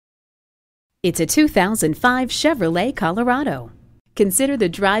It's a 2005 Chevrolet Colorado. Consider the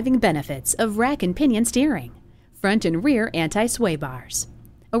driving benefits of rack and pinion steering, front and rear anti-sway bars,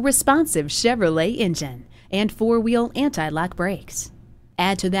 a responsive Chevrolet engine, and four-wheel anti-lock brakes.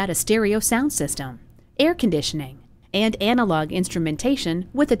 Add to that a stereo sound system, air conditioning, and analog instrumentation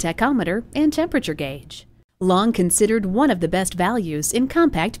with a tachometer and temperature gauge. Long considered one of the best values in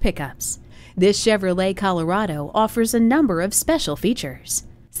compact pickups, this Chevrolet Colorado offers a number of special features.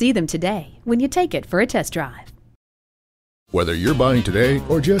 See them today when you take it for a test drive. Whether you're buying today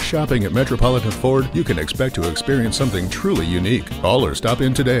or just shopping at Metropolitan Ford, you can expect to experience something truly unique. Call or stop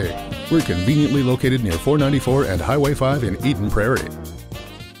in today. We're conveniently located near 494 and Highway 5 in Eden Prairie.